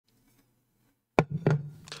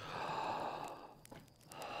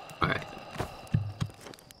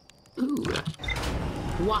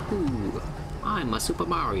Wahoo! I'm a Super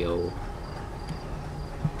Mario.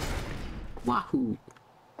 Wahoo!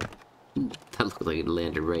 Ooh, that looked like it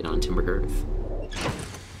landed right on Timber Grove.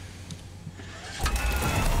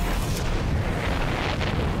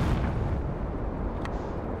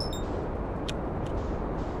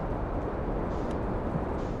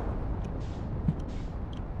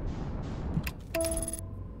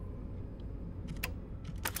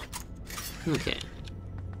 Okay.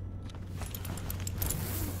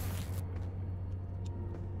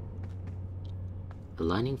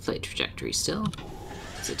 Aligning flight trajectory still?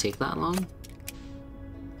 Does it take that long?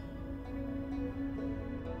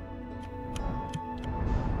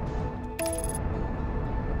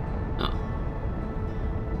 Oh.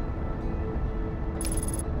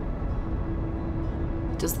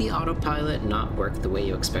 Does the autopilot not work the way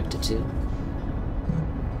you expect it to?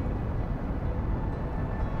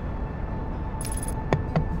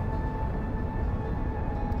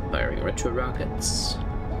 Firing retro rockets.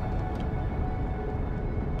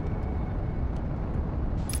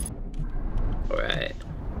 Alright.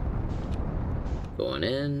 Going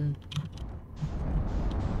in.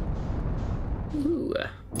 Ooh.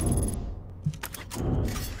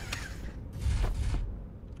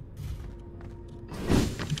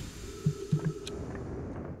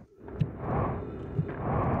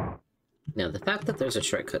 Now, the fact that there's a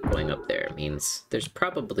shortcut going up there means there's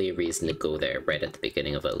probably a reason to go there right at the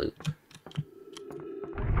beginning of a loop.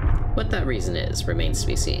 What that reason is remains to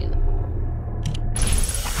be seen.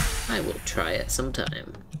 I will try it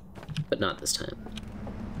sometime, but not this time.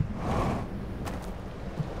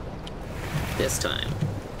 This time,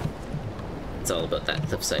 it's all about that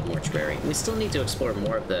cliffside mortuary. We still need to explore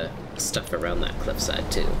more of the stuff around that cliffside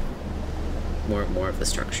too. More of the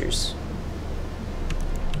structures.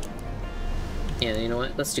 Yeah, you know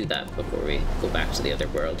what? Let's do that before we go back to the other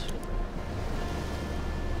world.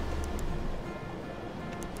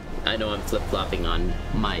 I know I'm flip-flopping on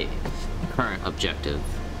my current objective.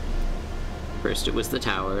 First it was the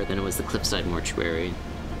tower, then it was the cliffside mortuary.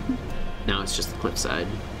 Now it's just the cliffside.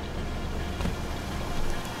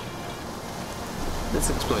 Let's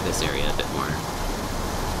explore this area a bit more.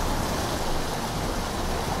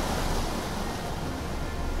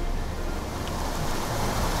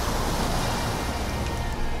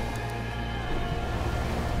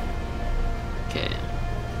 Okay,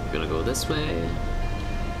 we're gonna go this way.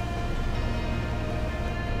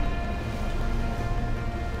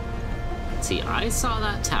 See, I saw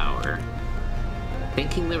that tower,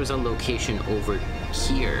 thinking there was a location over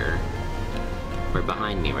here, or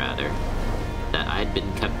behind me rather, that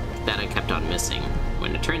I kept on missing.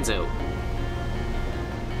 When it turns out,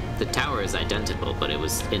 the tower is identical, but it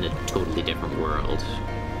was in a totally different world.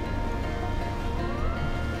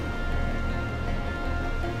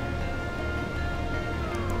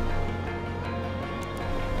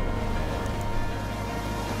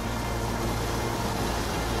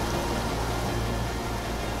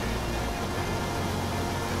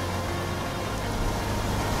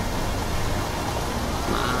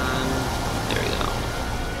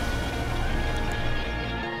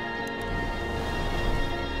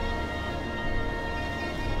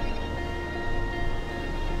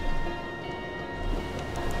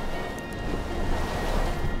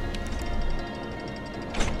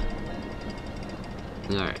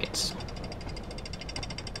 Alright.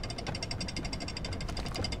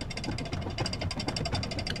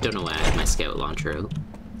 Don't know why I had my scout launcher out.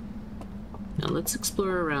 Now let's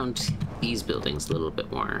explore around these buildings a little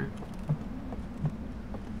bit more.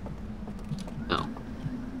 Oh.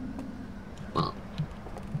 Well.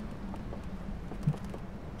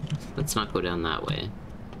 Let's not go down that way.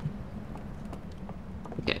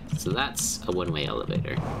 Okay, so that's a one-way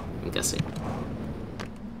elevator, I'm guessing.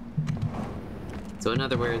 So in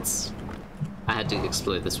other words, I had to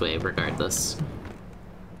explore this way regardless.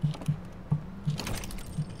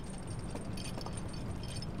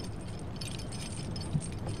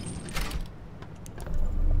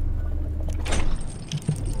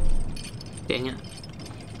 Dang it.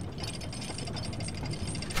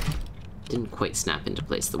 Didn't quite snap into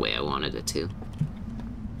place the way I wanted it to.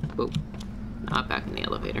 Whoa, not back in the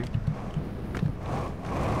elevator.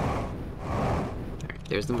 Alright,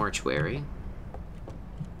 there's the mortuary.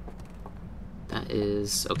 That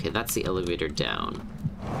is... okay, that's the elevator down.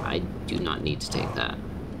 I do not need to take that.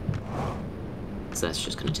 So that's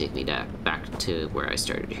just gonna take me back to where I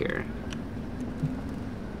started here.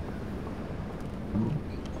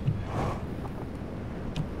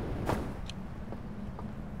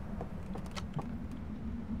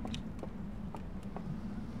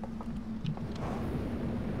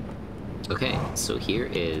 Okay, so here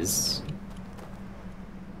is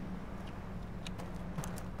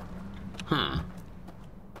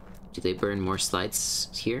Do they burn more slides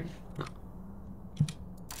here? No.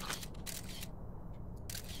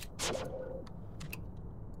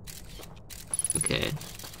 Okay.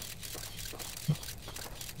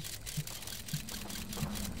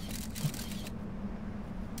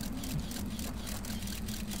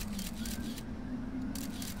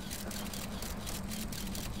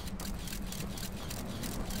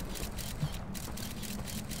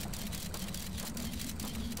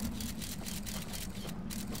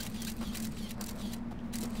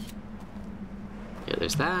 Yeah,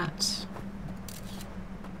 there's that.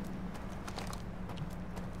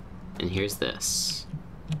 And here's this.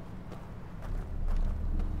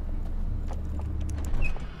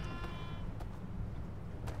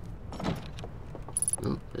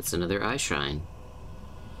 Oh, that's another eye shrine.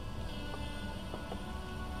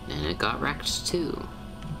 And it got wrecked too.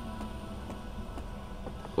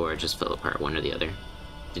 Or it just fell apart, one or the other.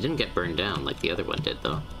 It didn't get burned down like the other one did,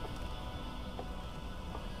 though.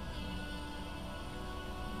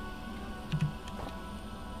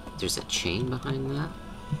 There's a chain behind that?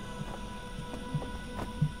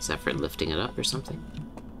 Is that for lifting it up or something?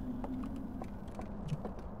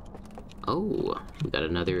 Oh, we got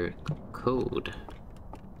another code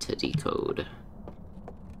to decode.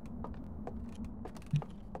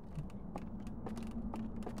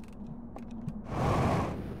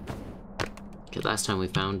 Okay, last time we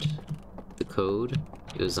found the code,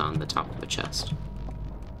 it was on the top of a chest.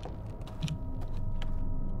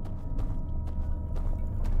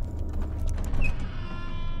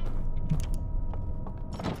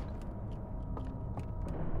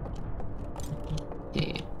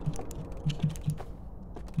 Hey.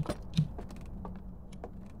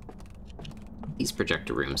 These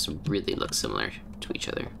projector rooms really look similar to each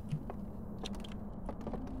other.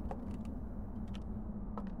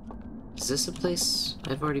 Is this a place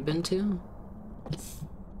I've already been to?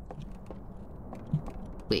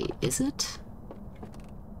 Wait, is it?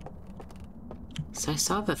 So I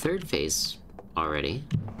saw the third phase already.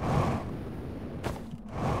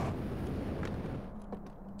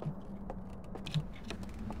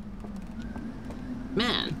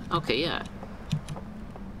 Man, okay, yeah.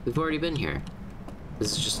 We've already been here.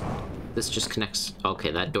 This just connects.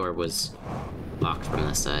 Okay, that door was locked from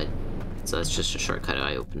this side. So that's just a shortcut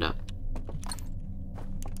I opened up.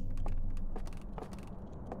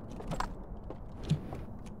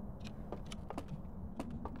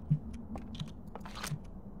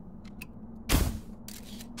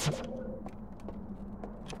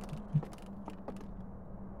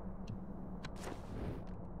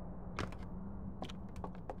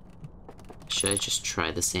 Should I just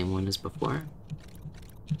try the same one as before?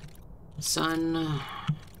 Sun,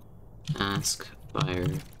 ask, fire,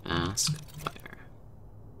 ask, fire.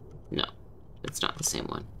 No, it's not the same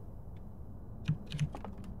one.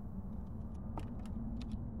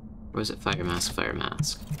 Or was it fire, mask, fire,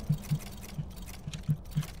 mask?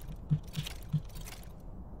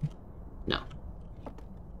 No.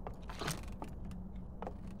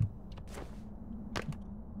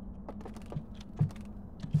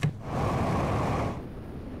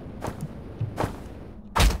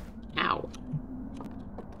 Ow.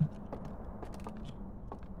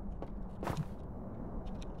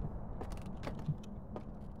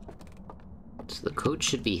 So the code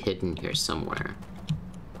should be hidden here somewhere.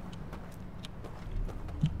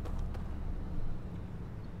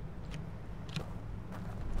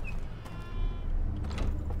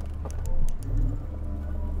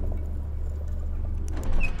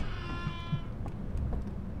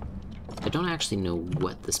 I don't actually know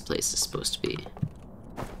what this place is supposed to be.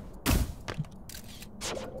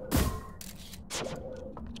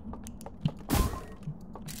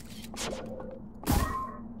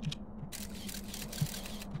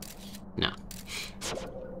 No.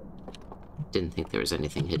 Didn't think there was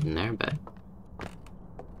anything hidden there, but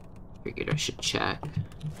figured I should check.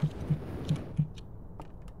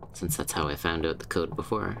 Since that's how I found out the code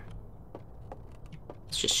before.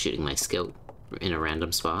 It's just shooting my scout in a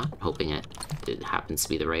random spot, hoping it happens to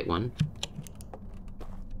be the right one.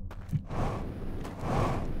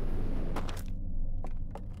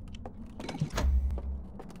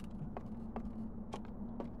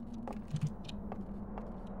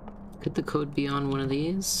 Could the code be on one of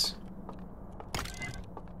these?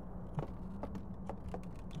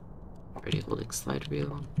 Already holding slide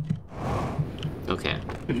reel. Okay.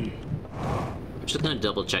 I'm just gonna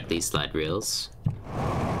double check these slide reels.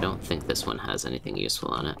 I don't think this one has anything useful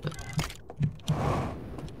on it, but...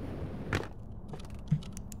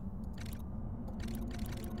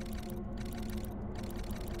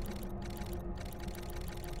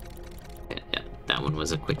 yeah, that one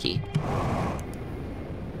was a quickie.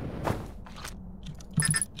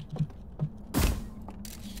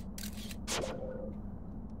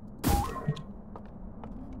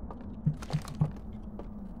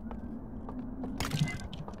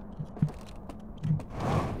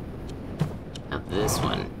 this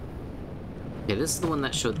one? Okay, this is the one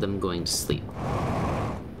that showed them going to sleep.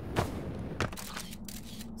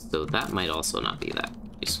 So that might also not be that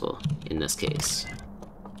useful in this case.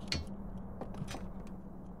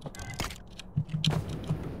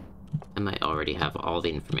 I might already have all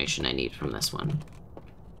the information I need from this one.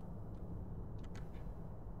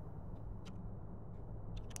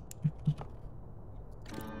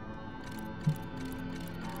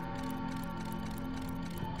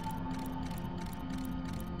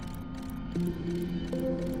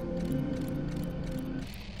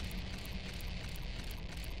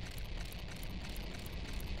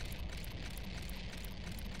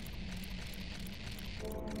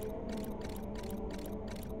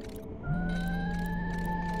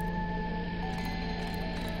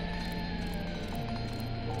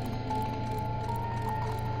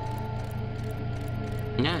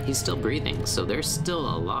 Yeah, he's still breathing, so they're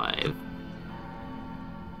still alive.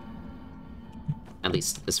 At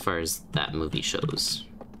least as far as that movie shows.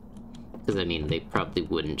 Because, I mean, they probably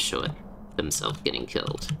wouldn't show it themselves getting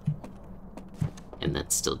killed. And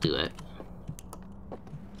then still do it.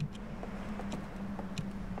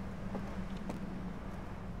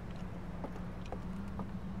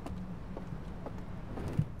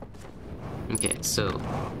 Okay, so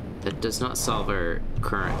that does not solve our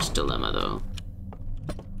current dilemma, though.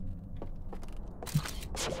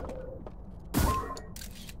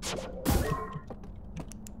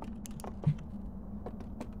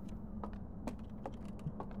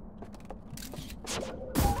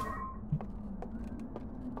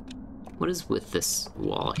 What is with this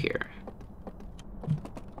wall here?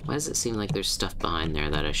 Why does it seem like there's stuff behind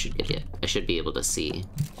there that I should be able to see?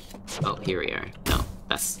 Oh, here we are. No,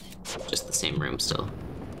 that's just the same room still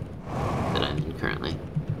that I'm in currently.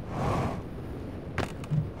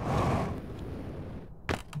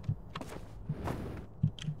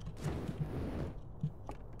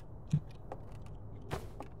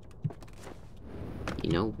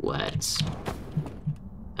 You know what?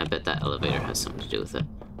 I bet that elevator has something to do with it.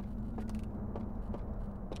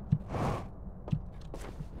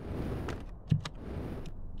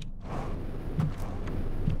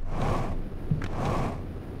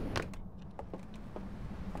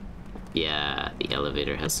 Yeah, the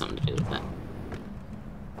elevator has something to do with that.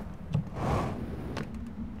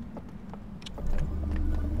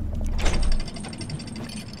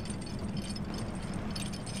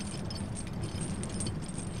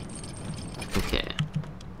 Okay.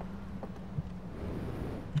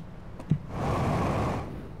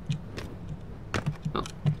 Oh,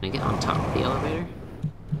 can I get on top of the elevator?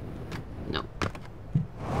 No.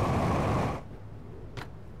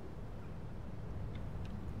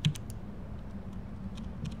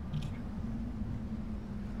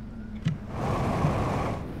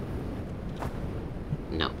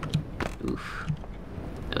 No. Oof.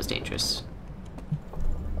 That was dangerous.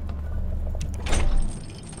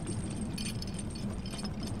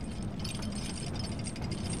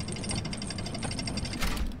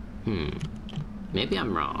 Maybe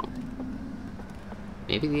I'm wrong.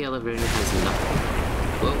 Maybe the elevator has nothing.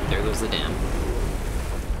 Whoa, there goes the dam.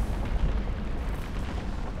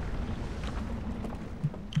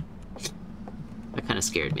 That kind of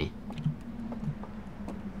scared me.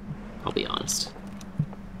 I'll be honest.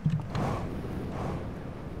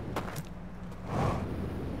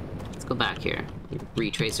 Let's go back here.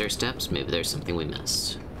 Retrace our steps. Maybe there's something we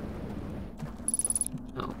missed.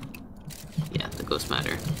 Oh. Yeah, the ghost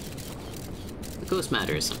matter. The ghost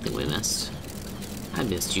matter is something we missed. I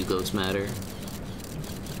missed you, ghost matter.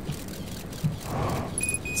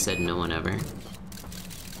 Said no one ever.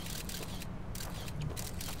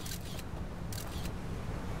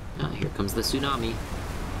 Ah, here comes the tsunami.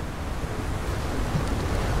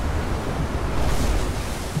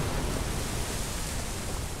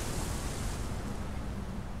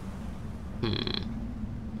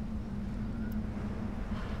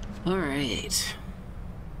 All right.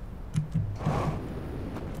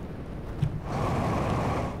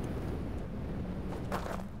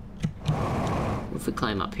 What if we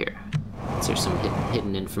climb up here? Is there some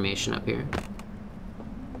hidden information up here?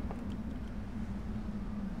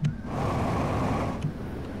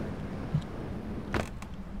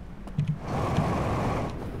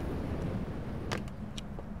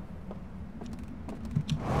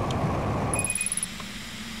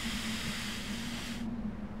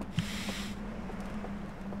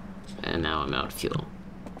 And now I'm out of fuel,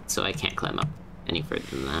 so I can't climb up any further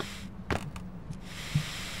than that.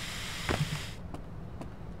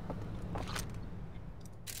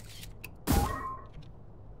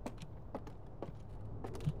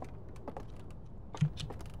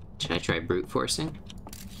 Should I try brute forcing?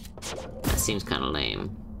 That seems kind of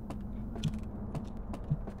lame.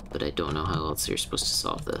 But I don't know how else you're supposed to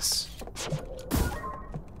solve this.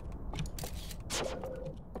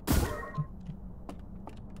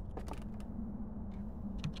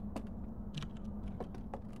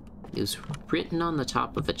 It was written on the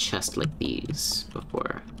top of a chest like these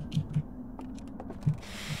before.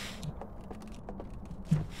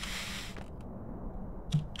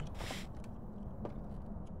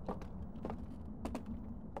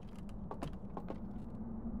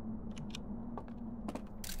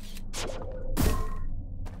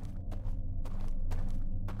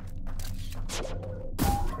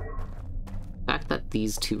 The fact that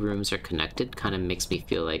these two rooms are connected kind of makes me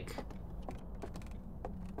feel like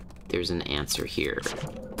there's an answer here.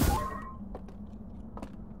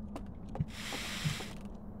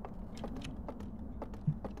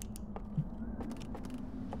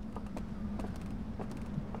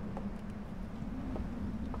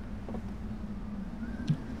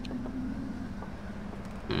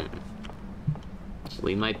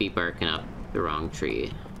 We might be barking up the wrong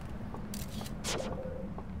tree.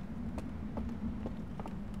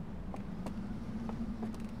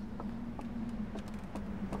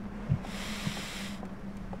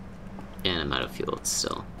 And I'm out of fuel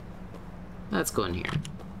still. Let's go in here.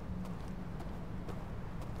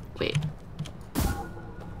 Wait.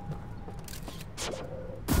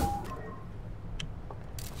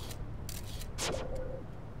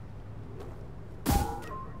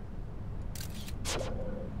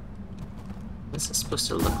 What's this supposed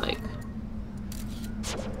to look like?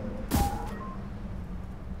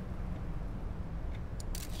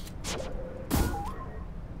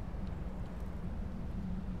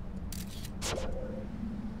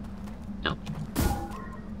 No.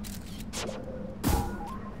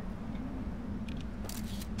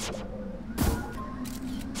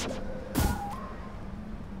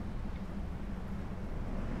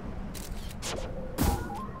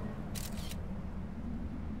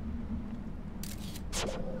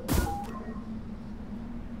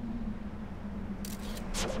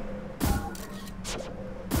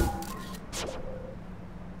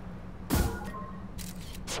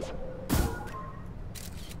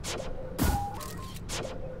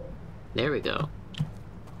 There we go.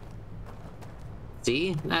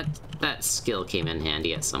 See? That skill came in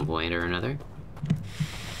handy at some point or another.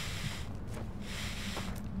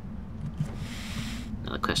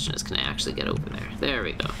 Now the question is, can I actually get over there? There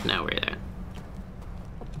we go. Now we're there.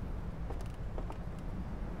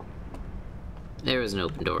 There was an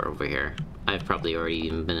open door over here. I've probably already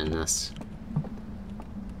even been in this.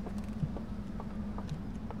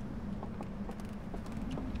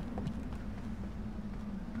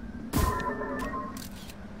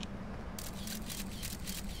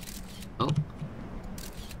 Oh.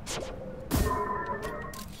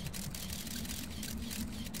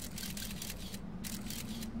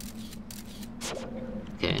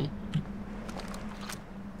 Okay.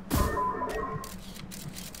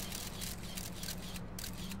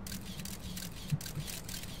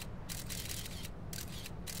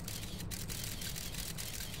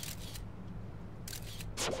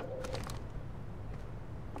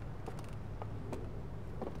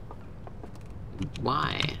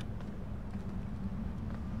 Why?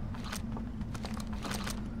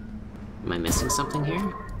 Am I missing something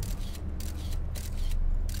here?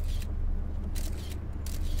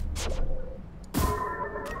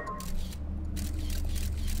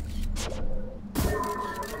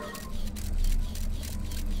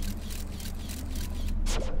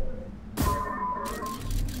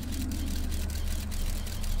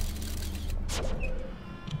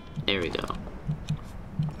 There we go.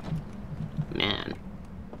 Man.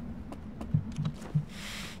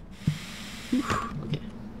 Whew. Okay.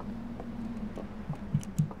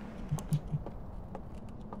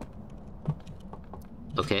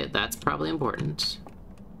 Okay, that's probably important.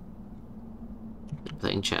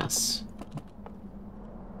 Playing chess.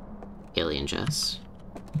 Alien chess.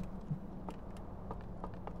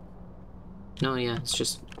 No, yeah, it's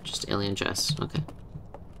just alien chess. Okay.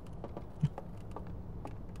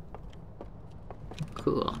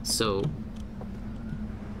 Cool. So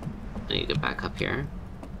I need to get back up here.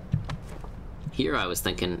 Here I was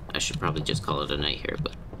thinking I should probably just call it a night here,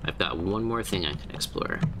 but I've got one more thing I can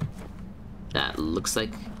explore. That looks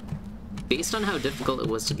like, based on how difficult it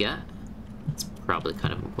was to get, it's probably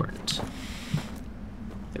kind of important.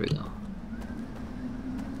 There we go.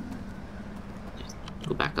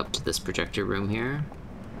 Go back up to this projector room here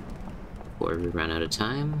before we run out of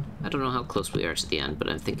time. I don't know how close we are to the end, but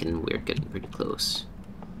I'm thinking we're getting pretty close.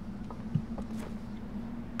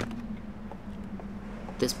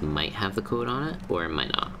 This might have the code on it, or it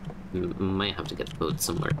might not. Might have to get the code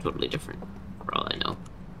somewhere totally different, for all I know.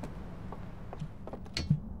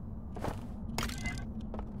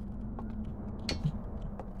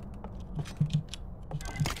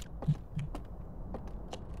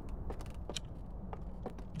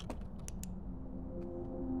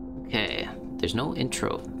 Okay, there's no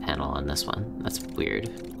intro panel on this one. That's weird.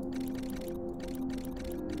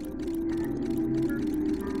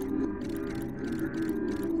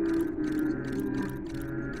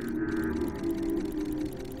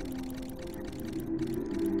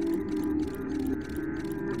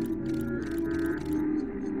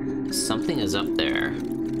 Something is up there.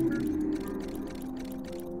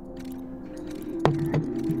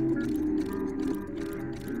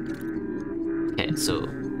 Okay, so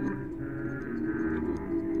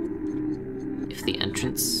if the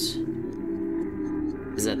entrance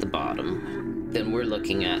is at the bottom, then we're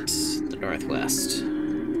looking at the northwest.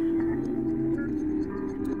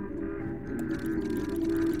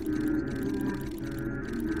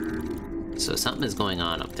 So something is going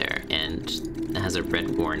on up there, and it has a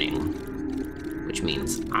red warning, which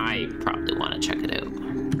means I probably want to check it out.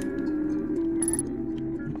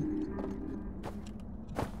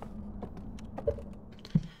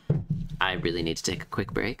 I really need to take a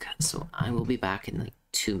quick break, so I will be back in like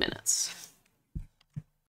 2 minutes.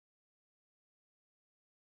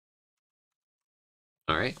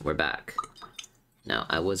 Alright, we're back. Now,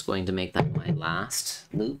 I was going to make that my last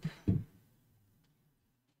loop,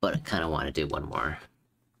 but I kind of want to do one more.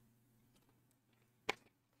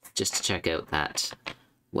 Just to check out that,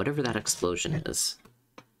 whatever that explosion is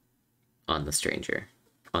on the stranger,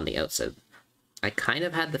 on the outside. I kind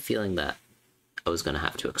of had the feeling that I was going to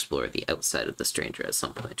have to explore the outside of the stranger at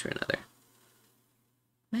some point or another.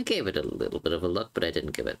 I gave it a little bit of a look, but I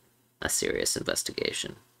didn't give it a serious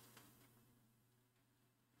investigation.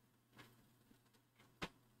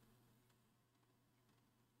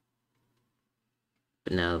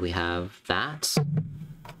 But now we have that,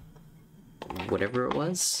 whatever it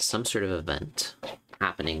was, some sort of event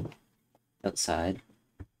happening outside.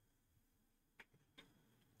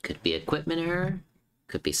 Could be equipment error,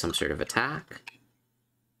 could be some sort of attack.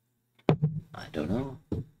 I don't know.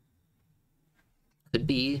 Could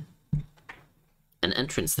be an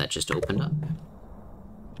entrance that just opened up.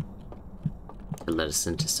 It led us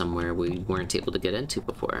into somewhere we weren't able to get into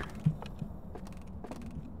before.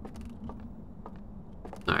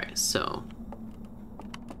 Alright, so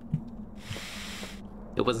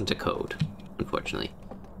it wasn't a code, unfortunately.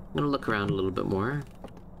 I'm gonna look around a little bit more,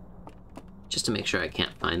 just to make sure I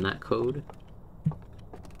can't find that code.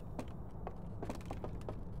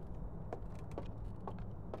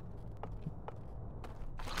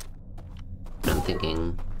 But I'm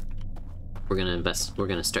thinking we're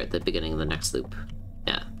gonna start the beginning of the next loop.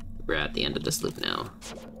 Yeah, we're at the end of this loop now.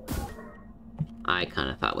 I kind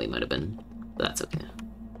of thought we might have been, but that's okay.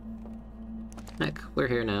 Heck, we're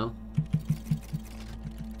here now.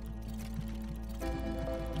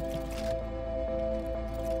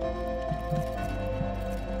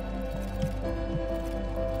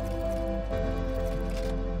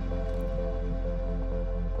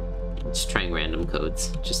 Just trying random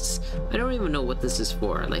codes. I don't even know what this is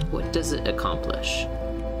for. Like, what does it accomplish?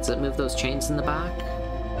 Does it move those chains in the back?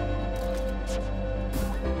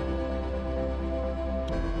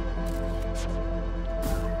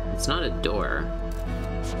 It's not a door.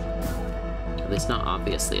 At least not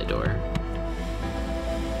obviously a door.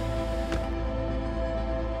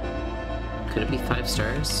 Could it be 5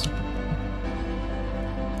 stars?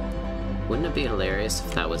 Wouldn't it be hilarious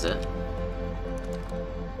if that was it?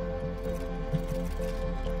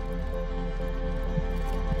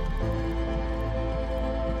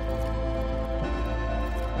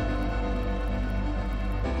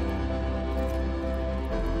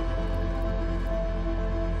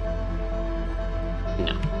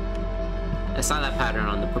 I saw that pattern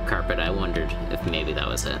on the carpet. I wondered if maybe that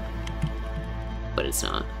was it. But it's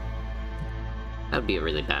not. That would be a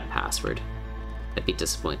really bad password. I'd be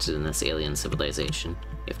disappointed in this alien civilization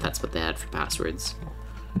if that's what they had for passwords.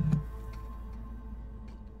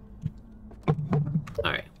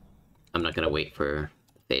 Alright. I'm not gonna wait for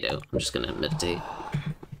the fade out. I'm just gonna meditate.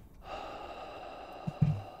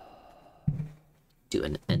 Do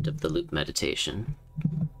an end of the loop meditation.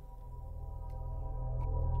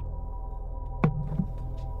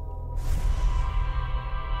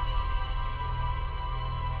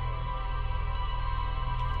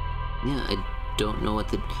 Yeah, I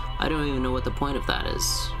don't even know what the point of that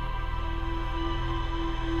is.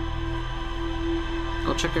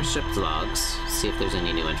 I'll check our ship's logs, see if there's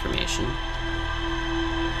any new information.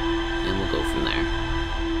 And we'll go from there.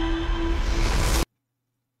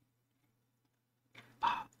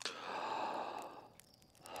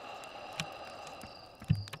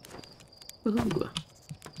 Woohoo!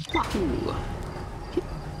 Wahoo!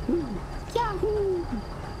 Yahoo!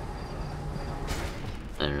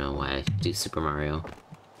 I don't know why I do Super Mario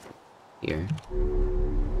here.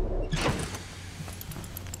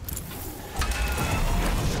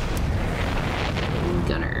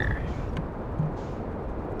 Gunner.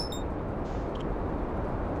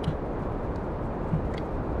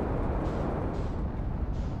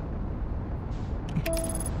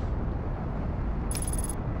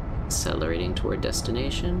 Accelerating toward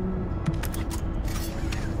destination.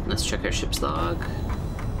 Let's check our ship's log.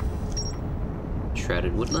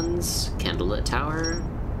 Shrouded woodlands, candlelit tower,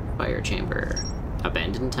 fire chamber,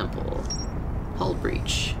 abandoned temple, hull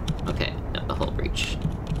breach. Okay, got the hull breach.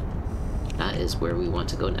 That is where we want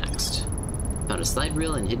to go next. Found a slide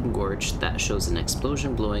reel in Hidden Gorge that shows an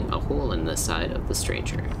explosion blowing a hole in the side of the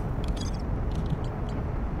Stranger.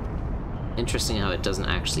 Interesting how it doesn't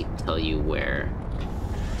actually tell you where.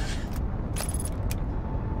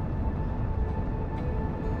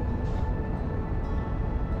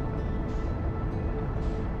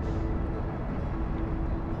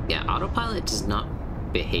 Yeah, autopilot does not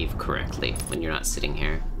behave correctly when you're not sitting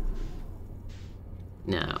here.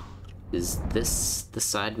 Now, is this the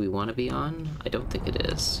side we want to be on? I don't think it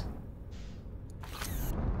is.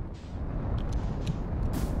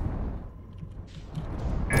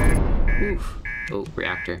 Oof. Oh,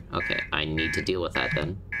 reactor. Okay, I need to deal with that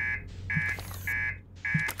then.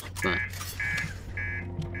 Come on.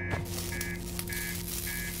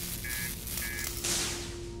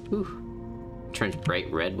 Ooh. Turns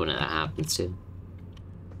bright red when that happens too.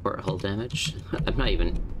 Porthole damage. I'm not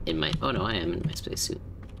even in my... Oh no, I am in my spacesuit.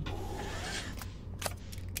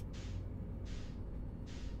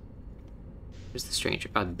 Where's the Stranger?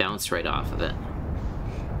 I bounced right off of it.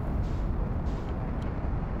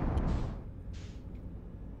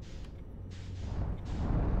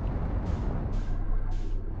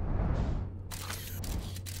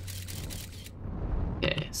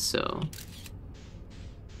 Okay, so...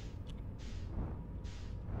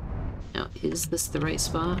 Now, is this the right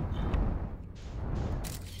spot?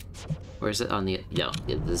 Or is it on the... No,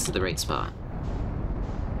 this is the right spot.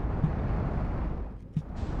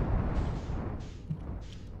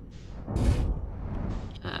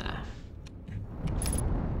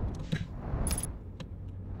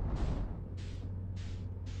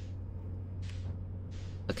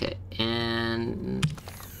 Okay, and...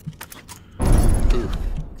 Ooh,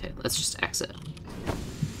 okay, let's just exit.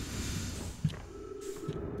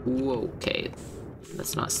 Whoa, okay.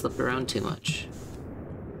 Let's not slip around too much.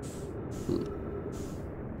 Ooh.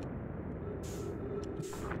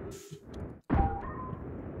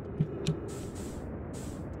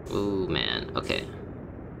 Ooh, man. Okay.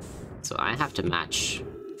 So I have to match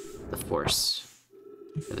the force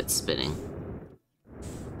of it spinning.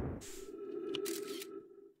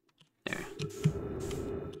 There.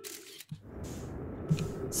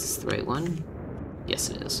 Is this the right one? Yes,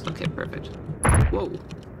 it is. Okay, perfect. Whoa!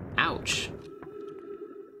 Ouch!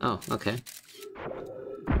 Oh, okay.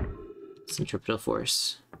 Centripetal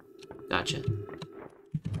force. Gotcha.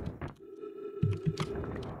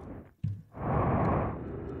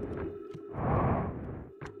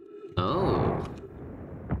 Oh.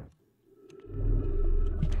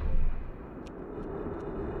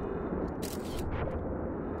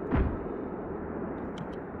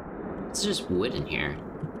 It's just wood in here.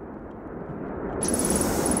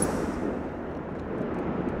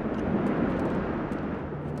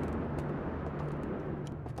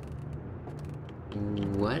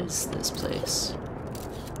 What is this place?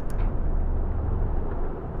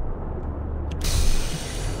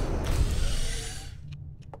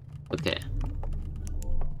 Okay.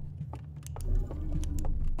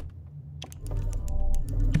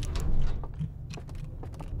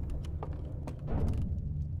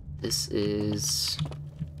 This is...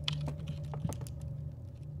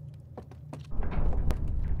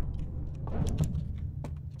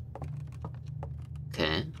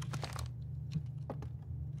 Okay.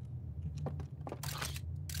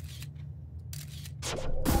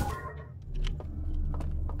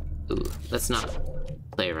 Ooh, let's not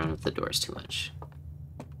play around with the doors too much.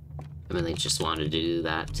 I really just wanted to do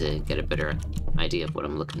that to get a better idea of what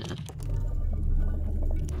I'm looking at.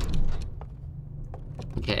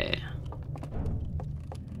 Okay.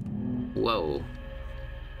 Whoa.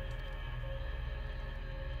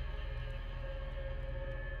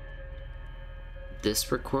 This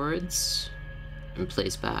records and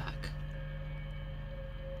plays back.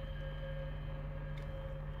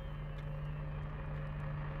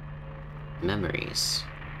 Memories.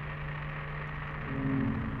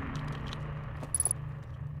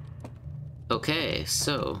 Okay,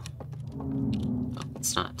 so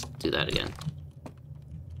Let's not do that again.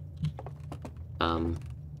 Okay,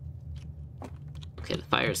 the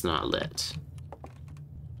fire's not lit.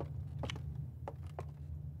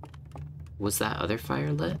 Was that other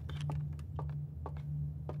fire lit?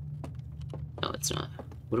 No, it's not.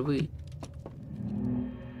 What do we...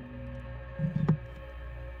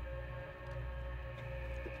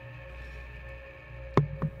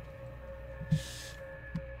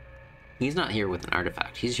 He's not here with an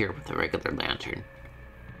artifact. He's here with a regular lantern.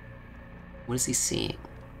 What is he seeing?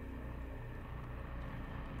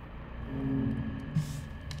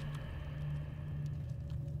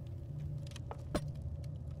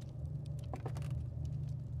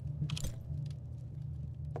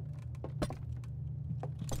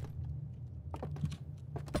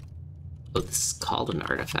 Oh, this is called an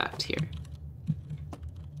artifact here.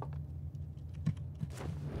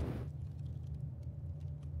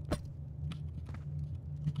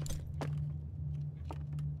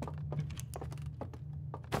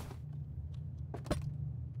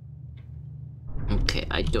 Okay,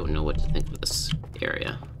 I don't know what to think of this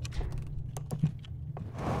area.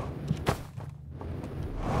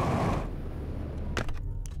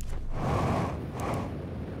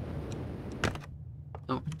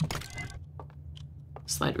 Oh.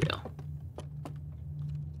 Slide reel.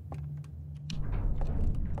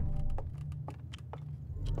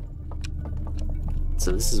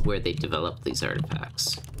 So this is where they developed these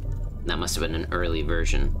artifacts. That must have been an early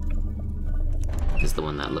version. This is the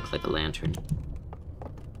one that looked like a lantern.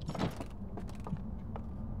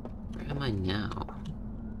 Where am I now?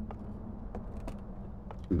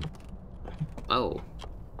 Oh.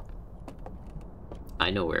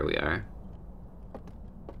 I know where we are.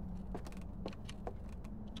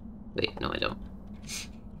 Wait, no I don't.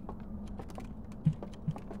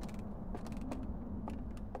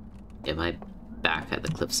 Am I back at the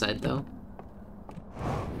cliffside though?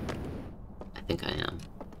 I think I am.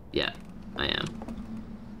 Yeah, I am.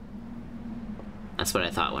 That's what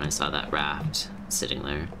I thought when I saw that raft sitting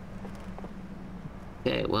there.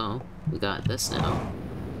 Okay, well, we got this now.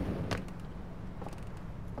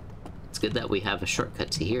 It's good that we have a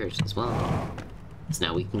shortcut to here as well. So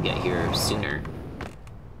now we can get here sooner.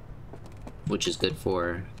 Which is good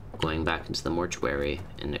for going back into the mortuary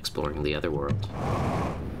and exploring the other world.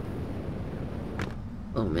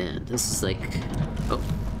 Oh man, this is like... Oh.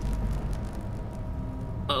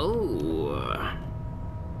 Oh!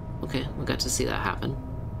 Okay, we got to see that happen.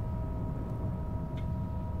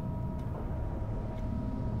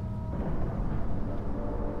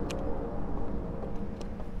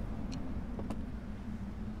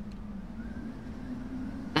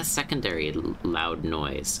 That secondary loud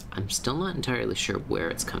noise, I'm still not entirely sure where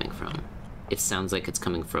it's coming from. It sounds like it's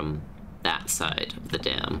coming from that side of the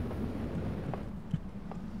dam.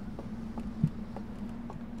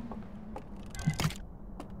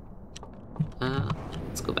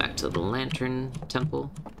 Let's go back to the lantern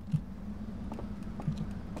temple.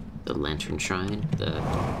 The lantern shrine,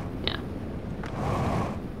 yeah.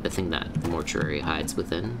 The thing that the mortuary hides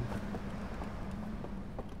within.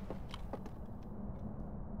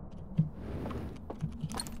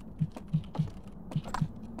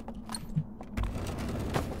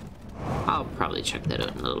 I'll probably check that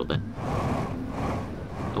out in a little bit.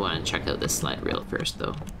 I want to check out this slide reel first,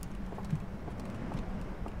 though.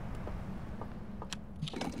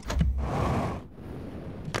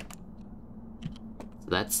 So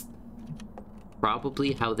that's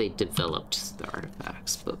probably how they developed the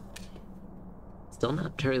artifacts, but still not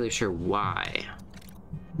entirely sure why.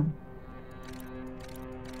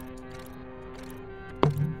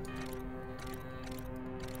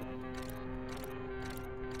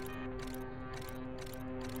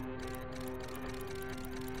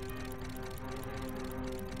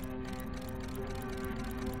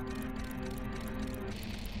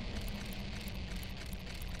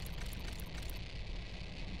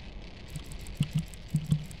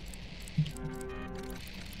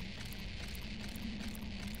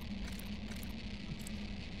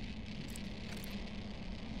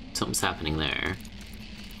 Something's happening there.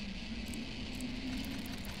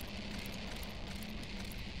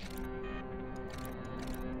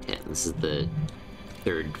 Okay, this is the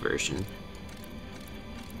third version.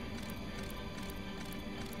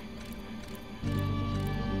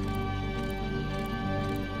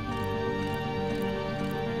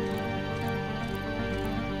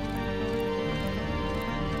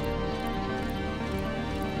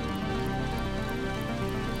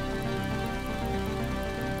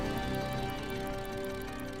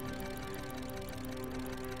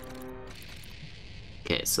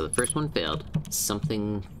 Okay, so the first one failed.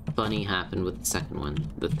 something funny happened with the second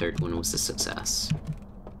one. The third one was a success.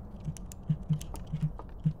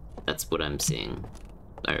 That's what I'm seeing.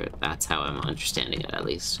 Or that's how I'm understanding it, at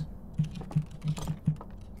least.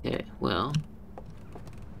 Okay, well...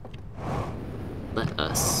 let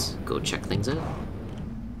us go check things out.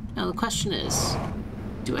 Now the question is,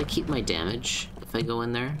 do I keep my damage if I go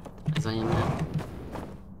in there, as I am now?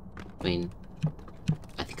 I mean,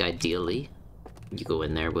 I think ideally, you go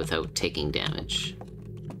in there without taking damage.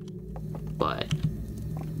 But,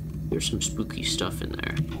 there's some spooky stuff in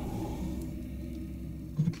there.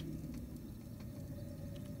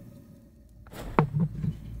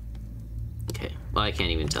 Okay, well I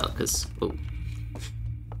can't even tell, because... oh.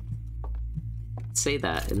 Say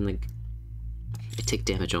that, and like... I take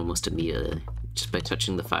damage almost immediately, just by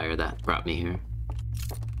touching the fire that brought me here.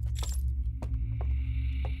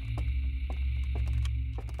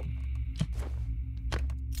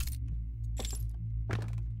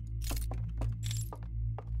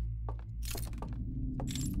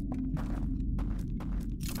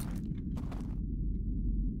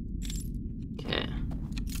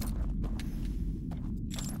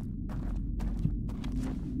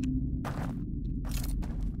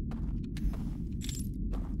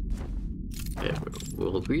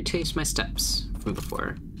 We'll retrace my steps from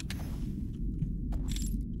before.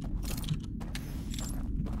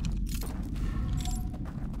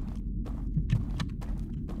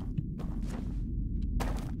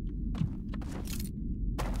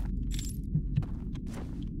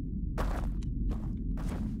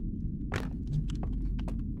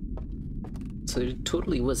 So there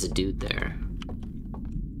totally was a dude there.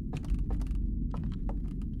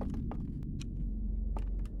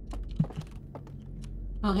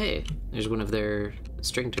 Oh hey, there's one of their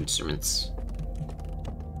stringed instruments.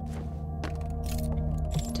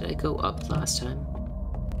 Did I go up last time?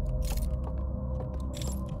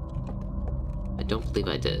 I don't believe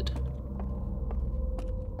I did.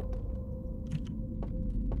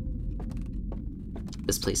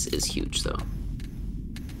 This place is huge though.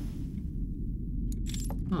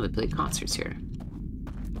 Oh, they play concerts here.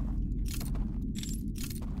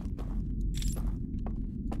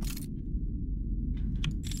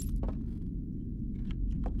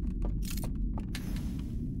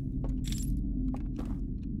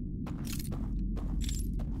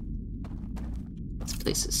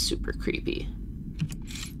 This is super creepy.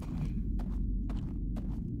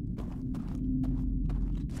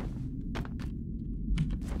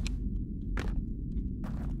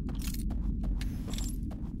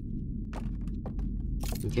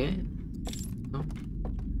 Okay. Oh.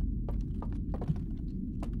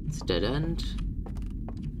 It's a dead end.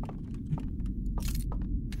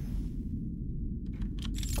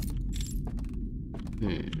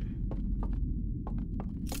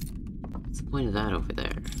 What's the point of that over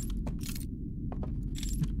there?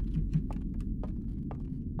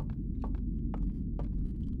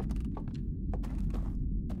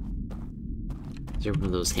 Is there one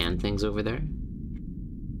of those hand things over there?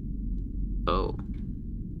 Oh.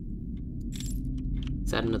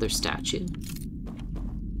 Is that another statue?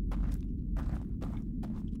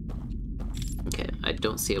 Okay, I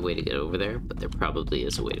don't see a way to get over there, but there probably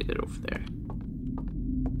is a way to get over there.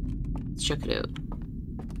 Let's check it out.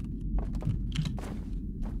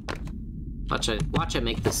 Watch I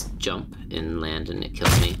make this jump and land and it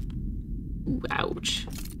kills me. Ooh, ouch.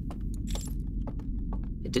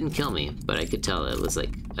 It didn't kill me, but I could tell it was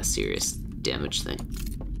like a serious damage thing.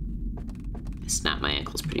 I snapped my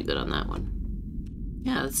ankles pretty good on that one.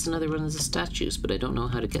 Yeah, that's another one of the statues, but I don't know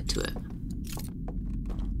how to get to it.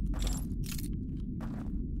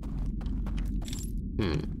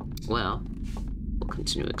 Well, we'll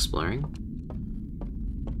continue exploring.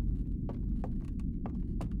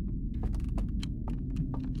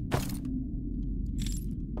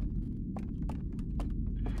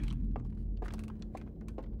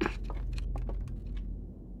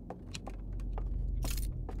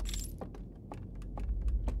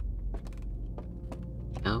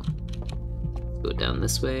 Oh, let's go down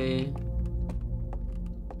this way.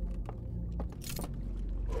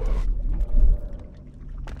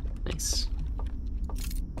 Nice.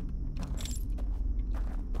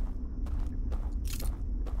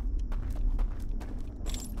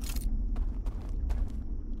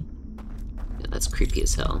 Yeah, that's creepy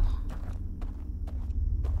as hell.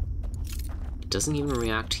 It doesn't even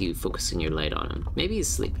react to you focusing your light on him. Maybe he's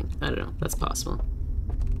sleeping. I don't know. That's possible.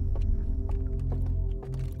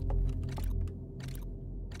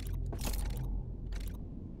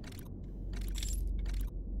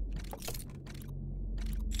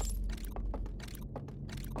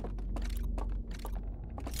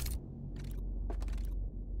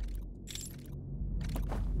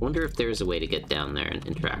 Wonder if there's a way to get down there and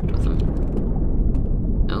interact with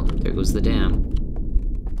them. Oh, there goes the dam.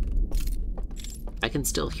 I can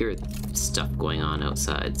still hear stuff going on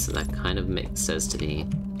outside, so that kind of says to me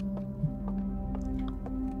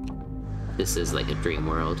this is like a dream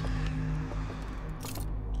world.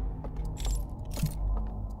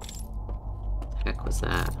 What the heck was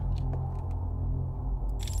that?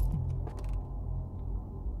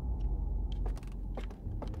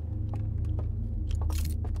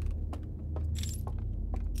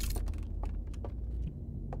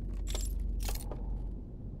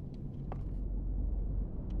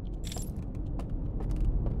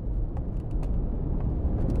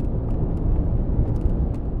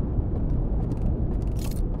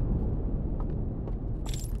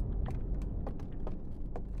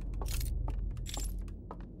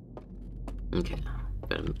 Okay,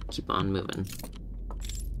 gotta keep on moving.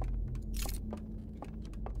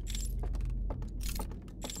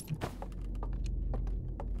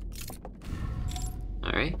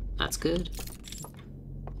 Alright, that's good.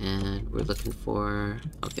 And we're looking for...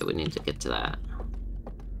 Okay, we need to get to that.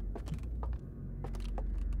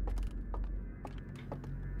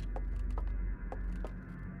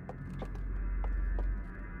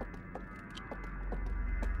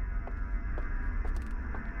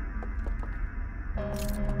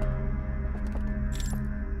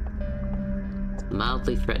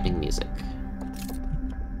 Mildly threatening music.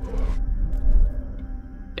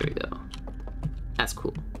 There we go. That's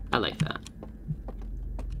cool. I like that.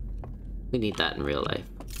 We need that in real life.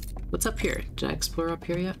 What's up here? Did I explore up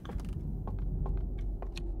here yet?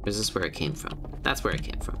 Or is this where it came from? That's where it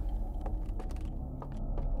came from.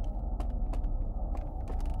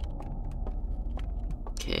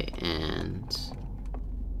 Okay, and...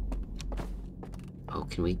 Oh,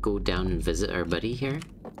 can we go down and visit our buddy here?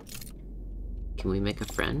 Can we make a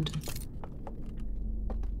friend?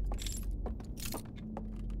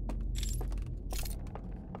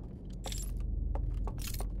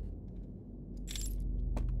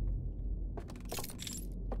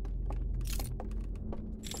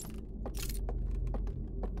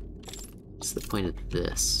 What's the point of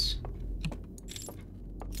this?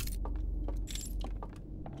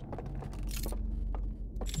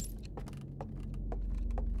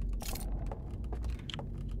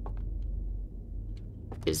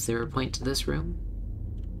 Is there a point to this room?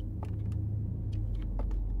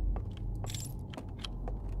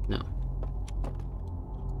 No.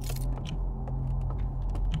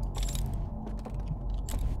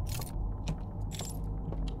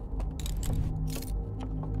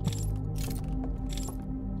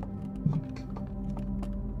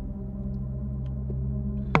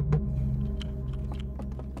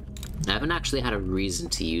 I haven't actually had a reason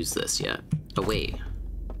to use this yet. Oh, wait.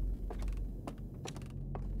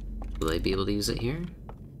 Will I be able to use it here?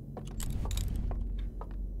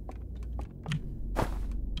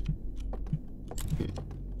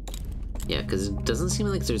 Yeah, because it doesn't seem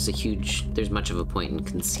like there's much of a point in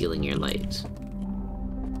concealing your light.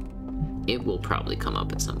 It will probably come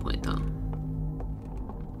up at some point, though.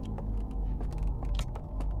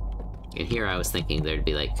 And here I was thinking there'd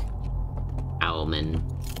be, like, owlmen,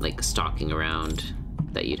 like, stalking around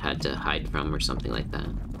that you'd had to hide from or something like that.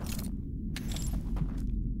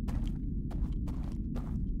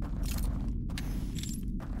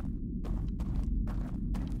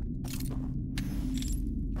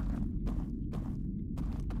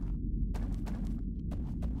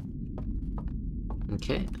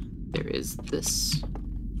 Okay, there is this.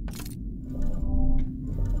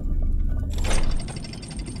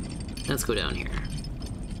 Let's go down here.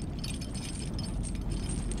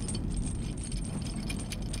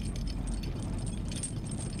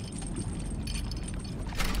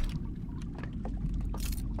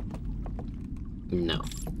 No.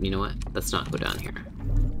 You know what? Let's not go down here.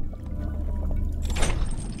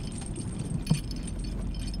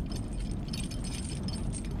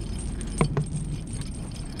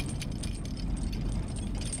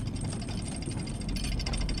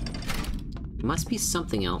 There must be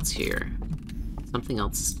something else here. Something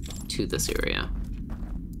else to this area.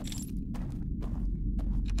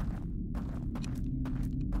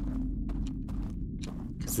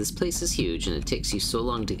 Because this place is huge and it takes you so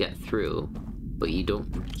long to get through, but you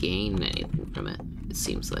don't gain anything from it, it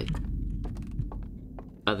seems like.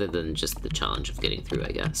 Other than just the challenge of getting through,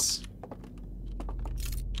 I guess.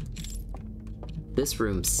 This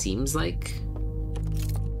room seems like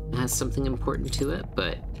it has something important to it,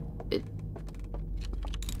 but it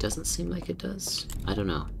doesn't seem like it does. I don't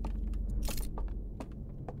know.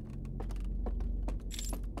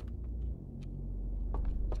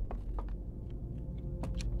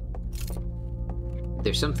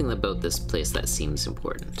 There's something about this place that seems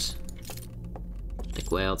important.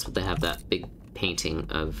 Like, why else would they have that big painting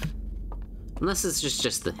of... Unless it's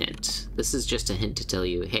just the hint. This is just a hint to tell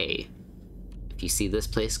you, hey, if you see this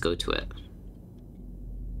place, go to it.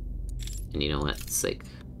 And you know what? It's like...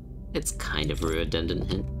 It's kind of a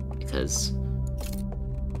redundant hint, because...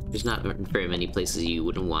 There's not very many places you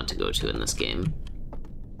wouldn't want to go to in this game.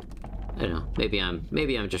 I don't know.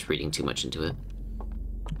 Maybe I'm just reading too much into it.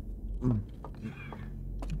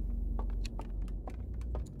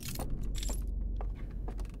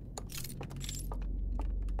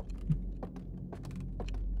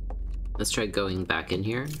 Let's try going back in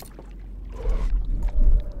here.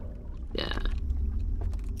 Yeah.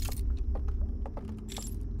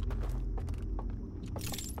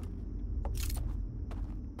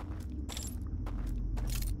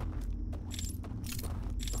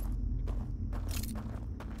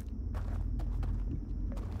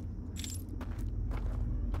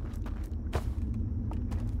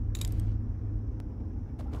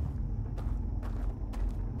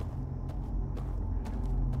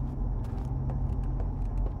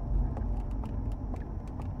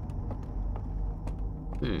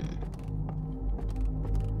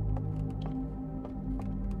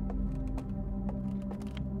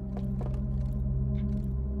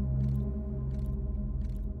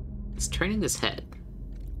 He's turning his head.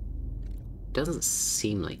 Doesn't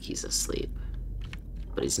seem like he's asleep,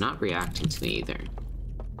 but he's not reacting to me either.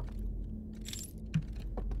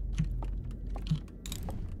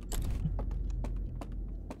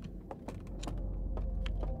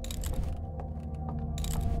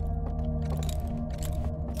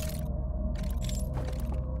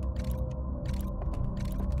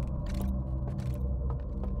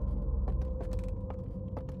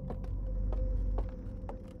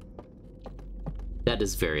 That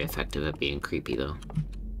is very effective at being creepy, though.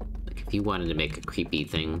 Like, if you wanted to make a creepy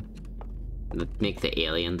thing, make the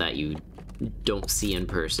alien that you don't see in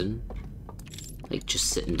person, like, just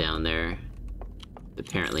sitting down there,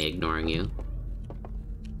 apparently ignoring you.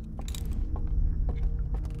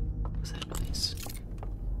 What's that noise?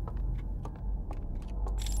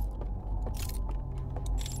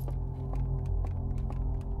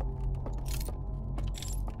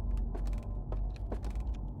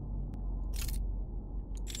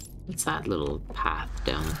 What's that little path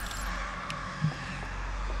down?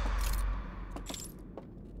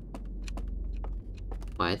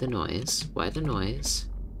 Why the noise? Why the noise?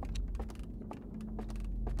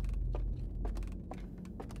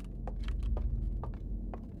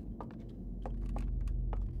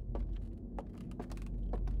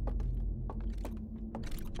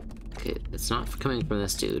 Okay, it's not coming from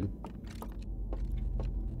this dude.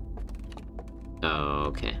 Oh,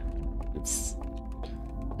 okay.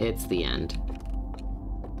 It's the end.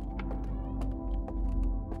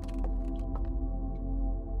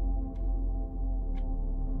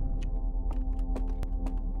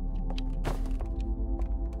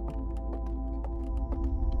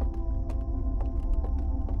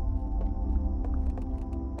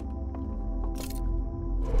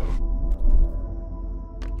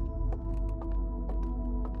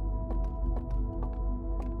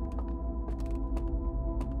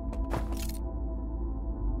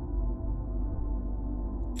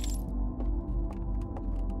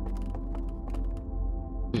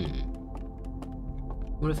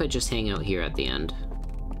 What if I just hang out here at the end?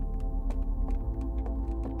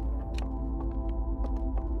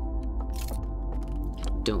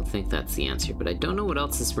 I don't think that's the answer, but I don't know what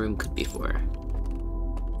else this room could be for.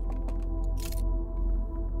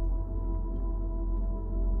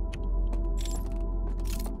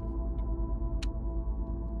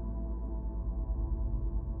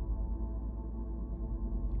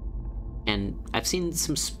 And I've seen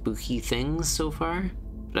some spooky things so far,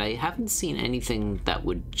 but I haven't seen anything that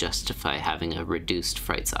would justify having a reduced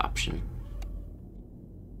frights option.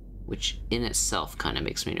 Which in itself kind of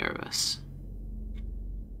makes me nervous.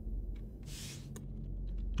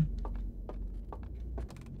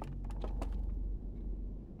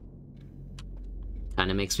 Kind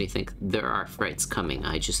of makes me think there are frights coming,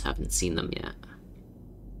 I just haven't seen them yet.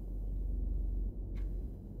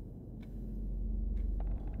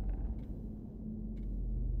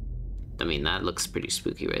 I mean, that looks pretty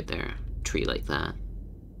spooky right there. Tree like that.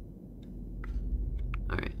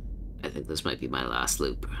 Alright. I think this might be my last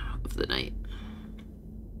loop of the night.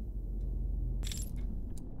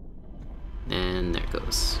 And there it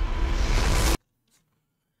goes.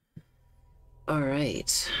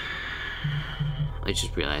 Alright. I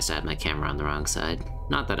just realized I had my camera on the wrong side.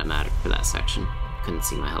 Not that it mattered for that section. Couldn't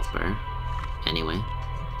see my health bar. Anyway.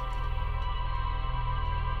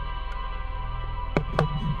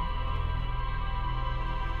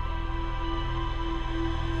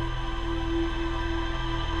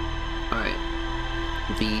 Alright.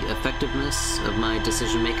 The effectiveness of my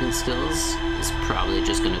decision-making skills is probably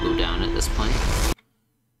just gonna go down at this point.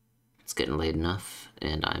 It's getting late enough,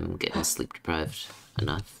 and I'm getting sleep-deprived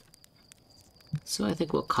enough. So I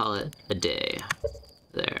think we'll call it a day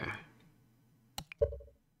there.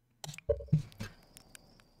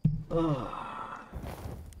 Oh,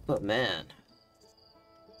 but man.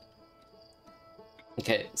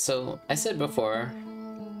 Okay, so I said before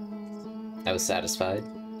I was satisfied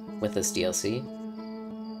with this DLC.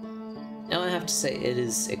 Now I have to say it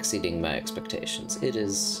is exceeding my expectations. It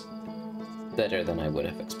is better than I would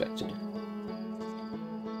have expected.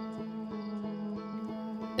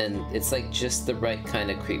 And it's like just the right kind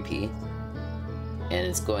of creepy. And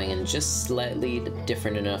it's going in just slightly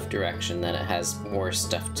different enough direction that it has more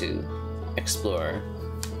stuff to explore.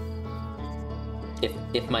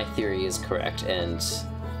 If my theory is correct and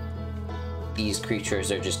these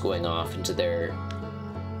creatures are just going off into their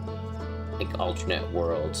like alternate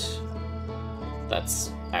world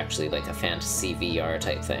that's actually like a fantasy VR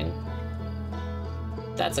type thing.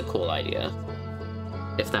 That's a cool idea.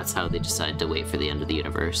 If that's how they decide to wait for the end of the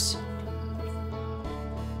universe.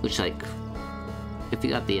 Which, like, if you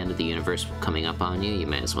got the end of the universe coming up on you, you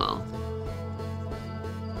may as well.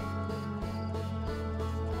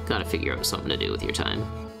 Gotta figure out something to do with your time,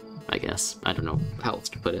 I guess. I don't know how else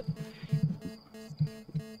to put it.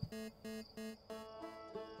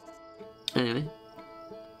 Anyway,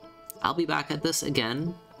 I'll be back at this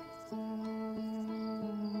again.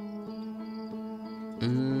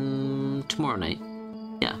 Tomorrow night.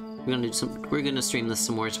 Yeah, we're gonna stream this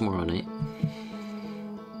some more tomorrow night.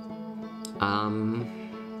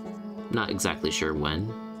 Not exactly sure when,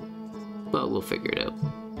 but we'll figure it out.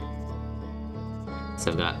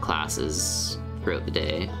 So I've got classes throughout the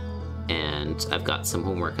day, and I've got some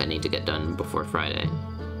homework I need to get done before Friday.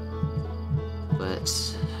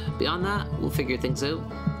 But beyond that, we'll figure things out.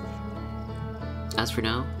 As for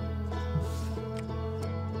now,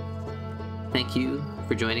 thank you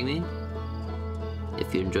for joining me.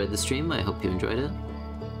 If you enjoyed the stream, I hope you enjoyed it.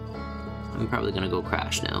 I'm probably gonna go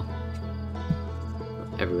crash now.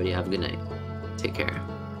 Everybody have a good night. Take care.